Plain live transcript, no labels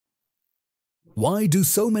Why do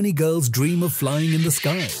so many girls dream of flying in the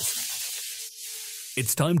skies?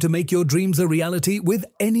 It's time to make your dreams a reality with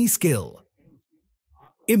AnySkill.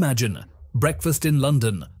 Imagine breakfast in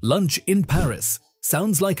London, lunch in Paris.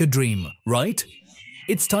 Sounds like a dream, right?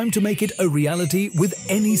 It's time to make it a reality with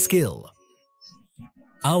AnySkill.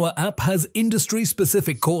 Our app has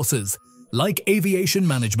industry-specific courses like aviation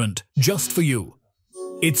management just for you.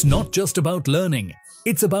 It's not just about learning,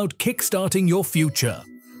 it's about kickstarting your future.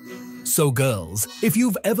 So girls, if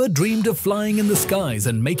you've ever dreamed of flying in the skies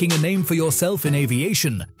and making a name for yourself in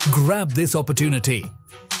aviation, grab this opportunity.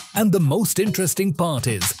 And the most interesting part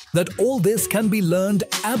is that all this can be learned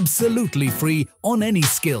absolutely free on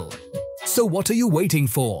AnySkill. So what are you waiting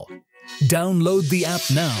for? Download the app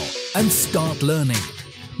now and start learning.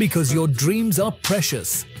 Because your dreams are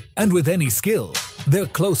precious. And with AnySkill, they're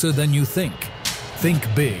closer than you think. Think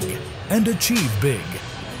big and achieve big.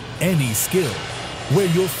 AnySkill, where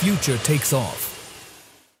your future takes off.